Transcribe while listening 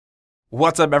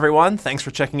What's up, everyone? Thanks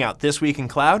for checking out This Week in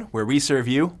Cloud, where we serve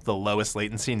you the lowest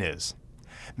latency news.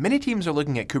 Many teams are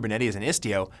looking at Kubernetes and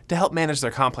Istio to help manage their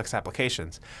complex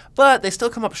applications, but they still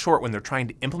come up short when they're trying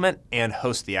to implement and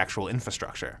host the actual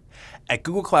infrastructure. At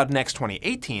Google Cloud Next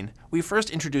 2018, we first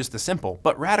introduced the simple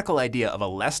but radical idea of a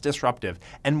less disruptive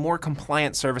and more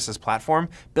compliant services platform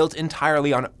built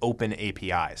entirely on open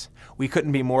APIs. We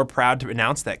couldn't be more proud to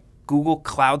announce that Google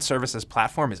Cloud Services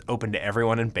Platform is open to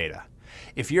everyone in beta.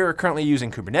 If you're currently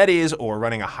using Kubernetes or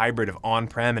running a hybrid of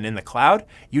on-prem and in the cloud,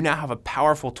 you now have a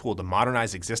powerful tool to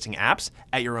modernize existing apps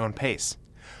at your own pace.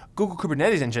 Google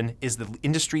Kubernetes Engine is the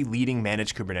industry-leading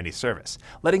managed Kubernetes service,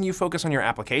 letting you focus on your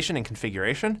application and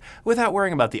configuration without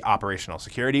worrying about the operational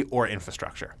security or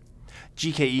infrastructure.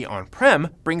 GKE On-Prem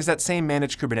brings that same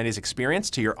managed Kubernetes experience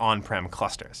to your on-prem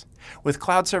clusters. With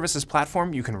Cloud Services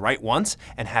Platform, you can write once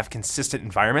and have consistent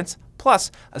environments,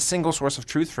 plus a single source of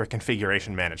truth for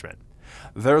configuration management.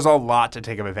 There's a lot to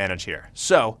take advantage here,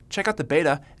 so check out the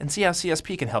beta and see how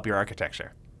CSP can help your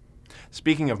architecture.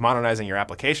 Speaking of modernizing your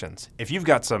applications, if you've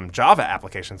got some Java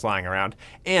applications lying around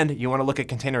and you want to look at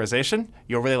containerization,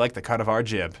 you'll really like the cut of our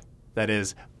Jib. That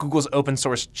is, Google's open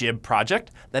source Jib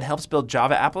project that helps build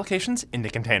Java applications into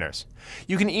containers.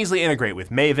 You can easily integrate with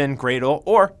Maven, Gradle,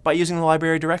 or by using the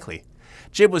library directly.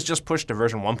 Jib was just pushed to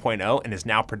version 1.0 and is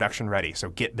now production ready, so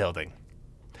get building.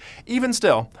 Even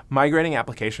still, migrating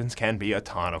applications can be a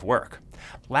ton of work.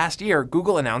 Last year,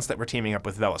 Google announced that we're teaming up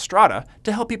with Velostrada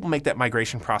to help people make that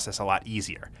migration process a lot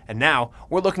easier. And now,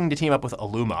 we're looking to team up with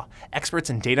Illuma, experts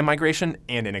in data migration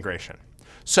and integration.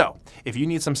 So, if you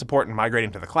need some support in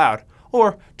migrating to the cloud,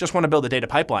 or just want to build a data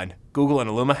pipeline, Google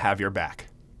and Illuma have your back.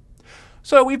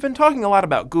 So we've been talking a lot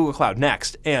about Google Cloud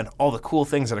Next and all the cool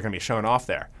things that are going to be shown off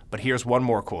there. But here's one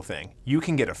more cool thing. You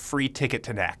can get a free ticket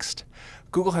to Next.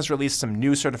 Google has released some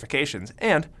new certifications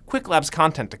and Quick Labs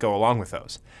content to go along with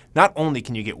those. Not only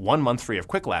can you get 1 month free of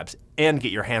Quick Labs and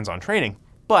get your hands-on training,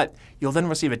 but you'll then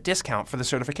receive a discount for the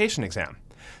certification exam.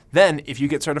 Then, if you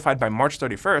get certified by March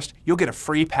 31st, you'll get a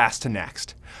free pass to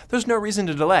Next. There's no reason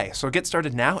to delay, so get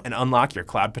started now and unlock your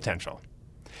cloud potential.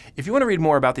 If you want to read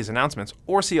more about these announcements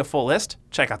or see a full list,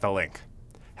 check out the link.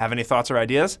 Have any thoughts or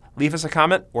ideas? Leave us a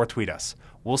comment or tweet us.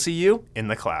 We'll see you in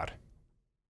the cloud.